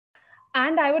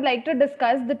and I would like to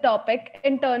discuss the topic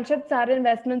internships are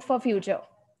investments for future.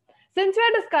 Since we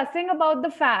are discussing about the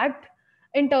fact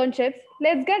internships,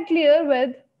 let's get clear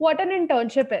with what an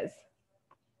internship is.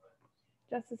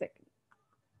 Just a second.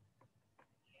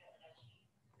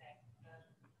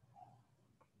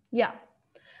 Yeah.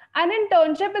 An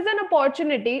internship is an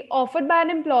opportunity offered by an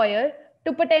employer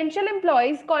to potential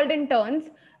employees called interns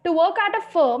to work at a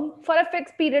firm for a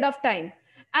fixed period of time.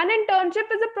 An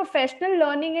internship is a professional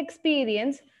learning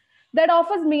experience that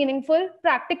offers meaningful,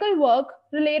 practical work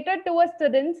related to a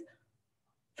student's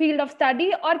field of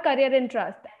study or career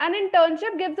interest. An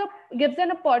internship gives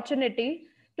an opportunity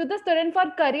to the student for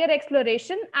career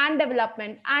exploration and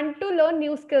development and to learn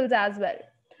new skills as well.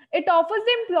 It offers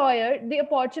the employer the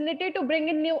opportunity to bring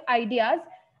in new ideas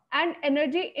and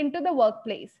energy into the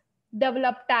workplace,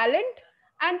 develop talent,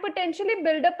 and potentially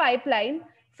build a pipeline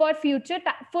for future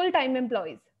full-time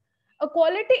employees. A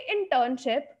quality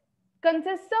internship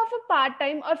consists of a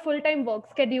part-time or full-time work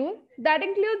schedule that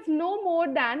includes no more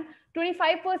than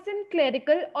 25%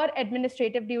 clerical or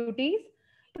administrative duties,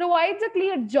 provides a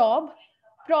clear job,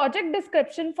 project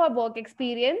description for work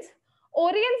experience,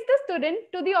 orients the student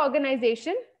to the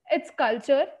organization, its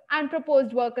culture, and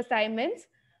proposed work assignments,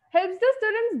 helps the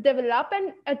students develop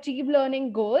and achieve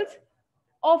learning goals,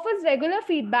 offers regular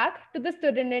feedback to the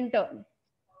student in turn.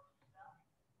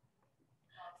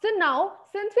 So now,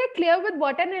 since we're clear with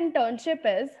what an internship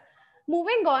is,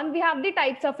 moving on, we have the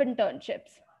types of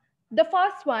internships. The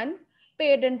first one,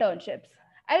 paid internships.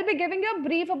 I'll be giving you a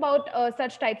brief about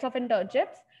such types of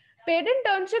internships. Paid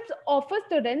internships offer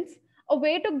students a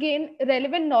way to gain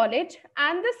relevant knowledge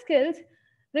and the skills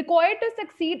required to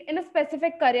succeed in a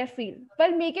specific career field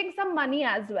while making some money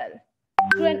as well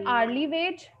through an hourly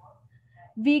wage,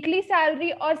 weekly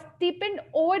salary, or stipend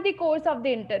over the course of the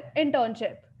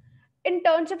internship.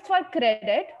 Internships for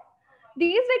credit.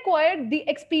 These require the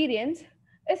experience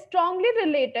is strongly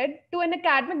related to an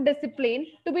academic discipline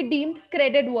to be deemed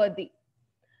credit worthy.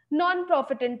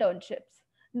 Non-profit internships.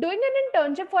 Doing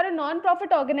an internship for a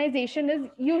non-profit organization is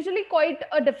usually quite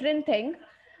a different thing.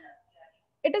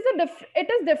 It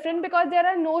is different because there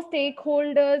are no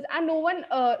stakeholders and no one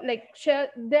share.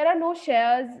 There are no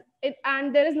shares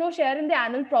and there is no share in the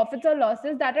annual profits or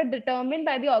losses that are determined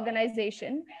by the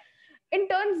organization.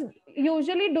 Interns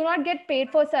usually do not get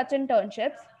paid for such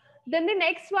internships. Then the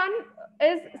next one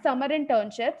is summer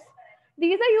internships.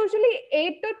 These are usually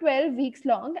 8 to 12 weeks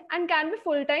long and can be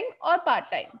full time or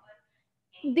part time.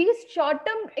 These short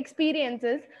term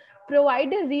experiences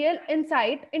provide a real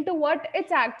insight into what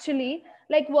it's actually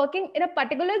like working in a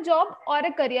particular job or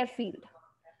a career field.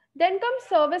 Then comes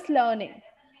service learning.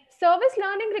 Service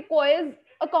learning requires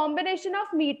a combination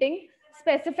of meeting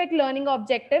specific learning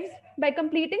objectives by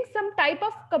completing some type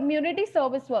of community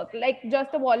service work, like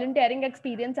just a volunteering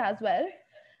experience as well.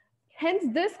 Hence,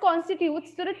 this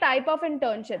constitutes to the type of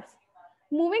internships.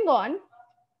 Moving on,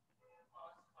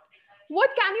 what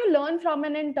can you learn from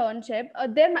an internship?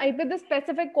 There might be the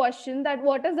specific question that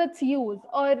what is its use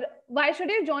or why should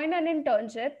you join an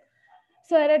internship?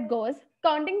 So here it goes.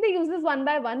 Counting the uses one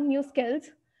by one, new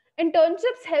skills.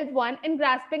 Internships help one in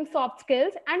grasping soft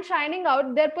skills and shining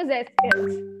out their possessed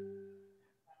skills.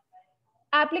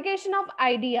 Application of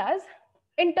ideas.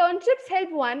 Internships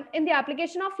help one in the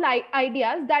application of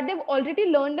ideas that they've already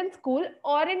learned in school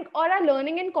or are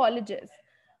learning in colleges.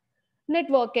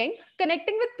 Networking,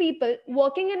 connecting with people,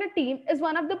 working in a team is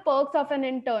one of the perks of an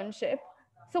internship.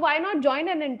 So why not join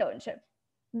an internship?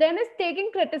 Then is taking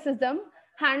criticism,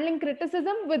 handling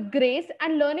criticism with grace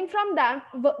and learning from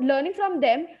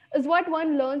them is what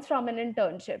one learns from an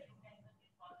internship.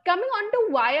 Coming on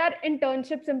to why are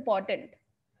internships important?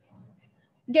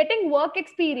 Getting work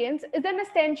experience is an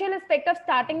essential aspect of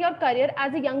starting your career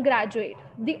as a young graduate.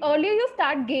 The earlier you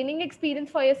start gaining experience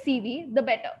for your CV, the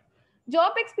better.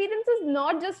 Job experience is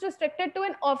not just restricted to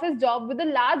an office job with a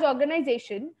large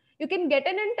organization. You can get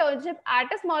an internship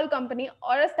at a small company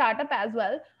or a startup as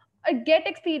well, or get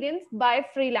experience by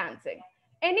freelancing.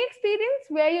 Any experience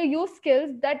where you use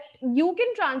skills that you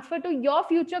can transfer to your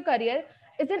future career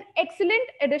is an excellent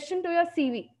addition to your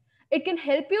CV. It can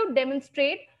help you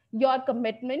demonstrate your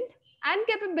commitment and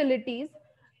capabilities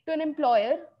to an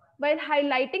employer while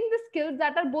highlighting the skills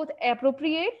that are both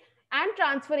appropriate and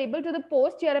transferable to the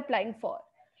post you're applying for.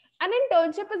 An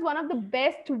internship is one of the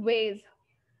best ways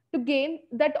to gain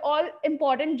that all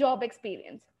important job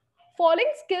experience. Following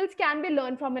skills can be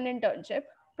learned from an internship: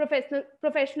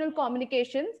 professional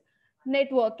communications,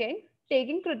 networking,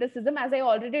 taking criticism, as I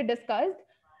already discussed,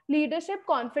 leadership,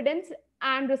 confidence,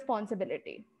 and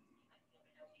responsibility.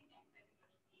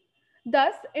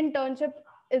 Thus, internship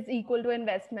is equal to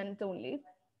investment only.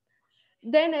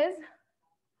 Then is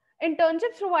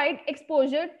Internships provide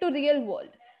exposure to real world.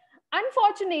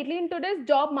 Unfortunately, in today's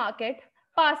job market,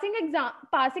 passing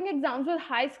exams with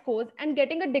high scores and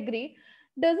getting a degree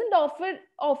doesn't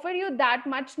offer you that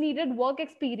much needed work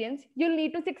experience you'll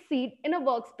need to succeed in a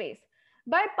workspace.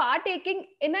 By partaking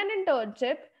in an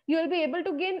internship, you'll be able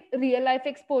to gain real life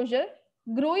exposure,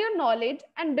 grow your knowledge,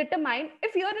 and determine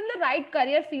if you're in the right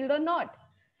career field or not.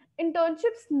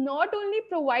 Internships not only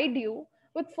provide you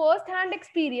with first hand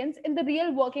experience in the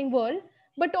real working world,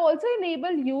 but also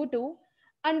enable you to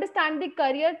understand the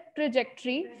career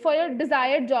trajectory for your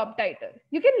desired job title.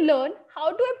 You can learn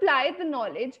how to apply the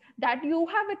knowledge that you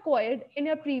have acquired in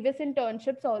your previous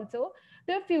internships also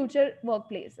to your future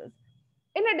workplaces.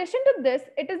 In addition to this,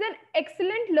 it is an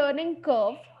excellent learning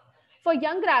curve for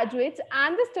young graduates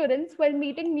and the students while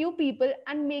meeting new people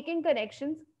and making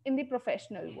connections in the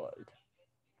professional world.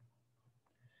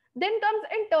 Then comes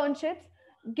internships,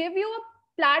 give you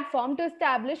a platform to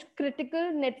establish critical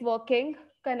networking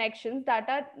connections that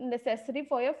are necessary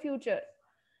for your future.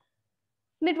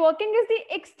 Networking is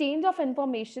the exchange of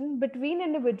information between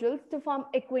individuals to form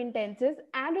acquaintances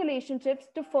and relationships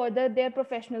to further their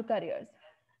professional careers.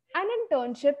 An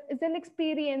internship is an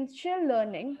experiential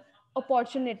learning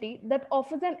opportunity that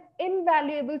offers an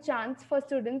invaluable chance for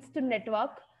students to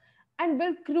network and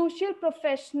build crucial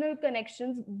professional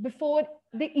connections before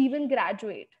they even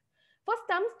graduate. For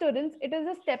some students, it is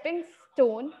a stepping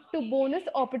stone to bonus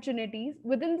opportunities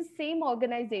within the same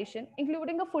organization,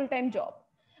 including a full time job.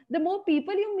 The more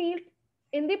people you meet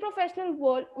in the professional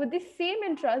world with the same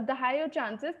interest, the higher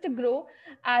chances to grow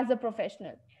as a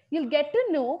professional. You'll get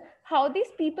to know how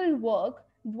these people work,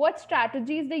 what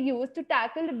strategies they use to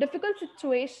tackle a difficult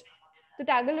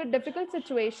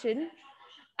situation,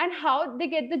 and how they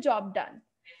get the job done.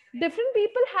 Different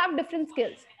people have different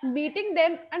skills. Meeting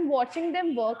them and watching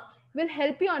them work will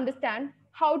help you understand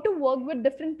how to work with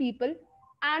different people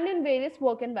and in various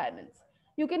work environments.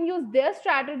 You can use their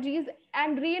strategies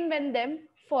and reinvent them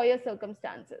for your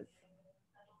circumstances.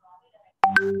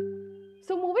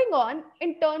 So, moving on,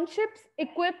 internships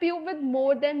equip you with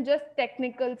more than just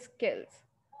technical skills.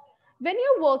 When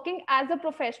you're working as a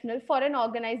professional for an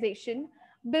organization,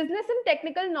 business and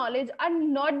technical knowledge are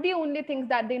not the only things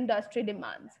that the industry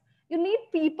demands. You need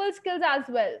people skills as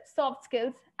well, soft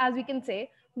skills, as we can say,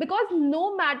 because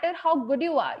no matter how good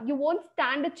you are, you won't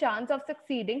stand a chance of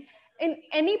succeeding in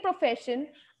any profession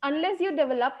unless you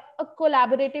develop a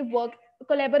collaborative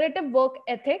work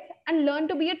ethic and learn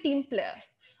to be a team player.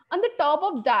 On the top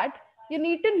of that, you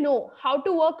need to know how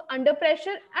to work under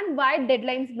pressure and why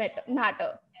deadlines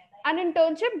matter. An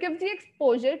internship gives you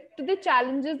exposure to the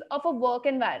challenges of a work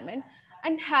environment,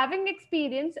 and having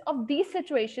experience of these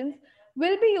situations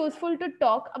will be useful to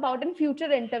talk about in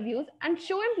future interviews and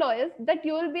show employers that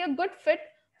you will be a good fit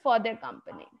for their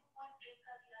company.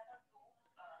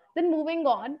 Then, moving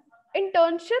on,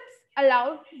 internships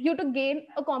allow you to gain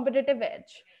a competitive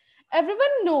edge.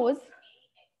 Everyone knows,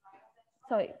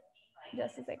 sorry,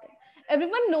 just a second.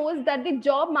 Everyone knows that the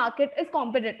job market is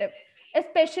competitive,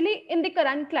 especially in the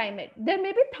current climate. There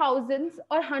may be thousands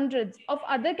or hundreds of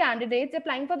other candidates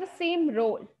applying for the same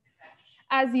role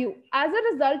as you. As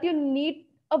a result, you need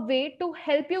a way to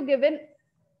help you given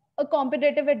a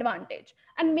competitive advantage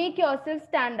and make yourself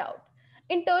stand out.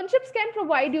 Internships can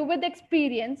provide you with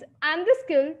experience and the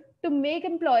skill to make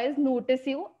employers notice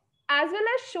you, as well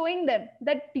as showing them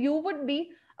that you would be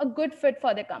a good fit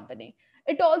for the company.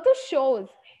 It also shows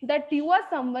that you are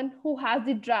someone who has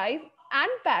the drive and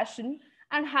passion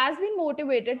and has been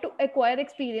motivated to acquire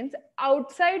experience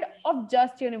outside of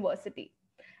just university.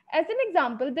 As an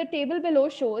example, the table below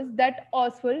shows that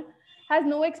Oswald has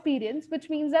no experience, which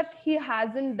means that he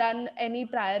hasn't done any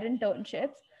prior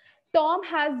internships. Tom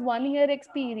has 1 year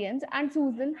experience, and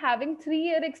Susan, having 3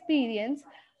 year experience,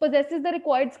 possesses the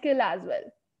required skill as well.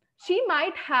 She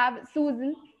might have,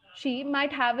 Susan, she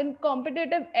might have a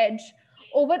competitive edge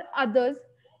over others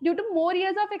due to more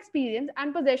years of experience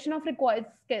and possession of required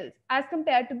skills as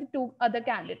compared to the two other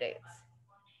candidates.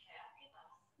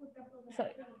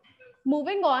 Sorry.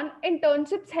 Moving on,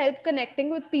 internships help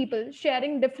connecting with people,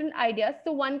 sharing different ideas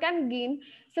so one can gain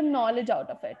some knowledge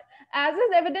out of it. As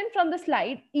is evident from the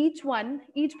slide, each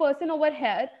person over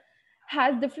here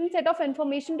has different set of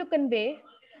information to convey,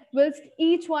 whilst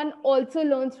each one also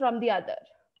learns from the other.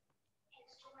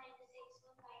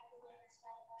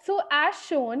 So as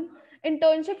shown,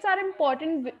 internships are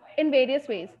important in various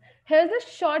ways. Here's a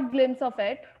short glimpse of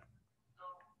it.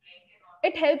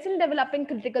 It helps in developing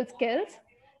critical skills,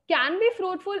 can be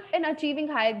fruitful in achieving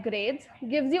higher grades,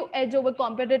 gives you edge over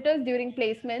competitors during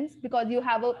placements because you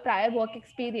have a prior work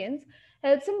experience,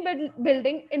 helps in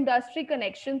building industry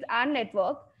connections and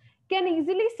network, can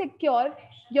easily secure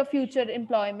your future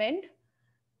employment.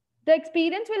 The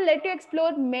experience will let you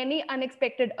explore many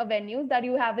unexpected avenues that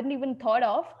you haven't even thought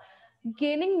of,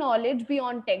 gaining knowledge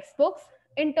beyond textbooks.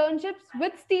 Internships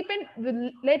with stipend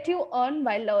will let you earn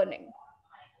while learning.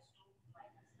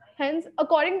 Hence,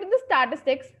 according to the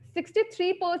statistics,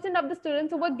 63% of the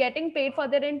students who were getting paid for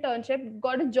their internship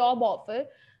got a job offer,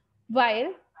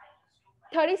 while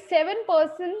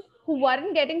 37% who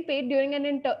weren't getting paid during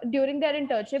their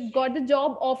internship got the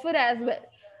job offer as well.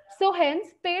 So hence,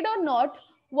 paid or not,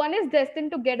 one is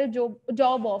destined to get a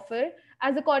job offer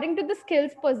as according to the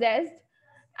skills possessed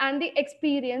and the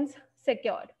experience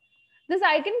secured. This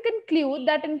I can conclude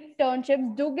that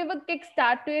internships do give a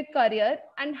kickstart to a career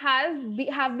and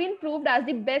have been proved as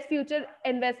the best future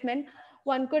investment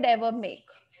one could ever make.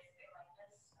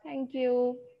 Thank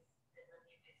you.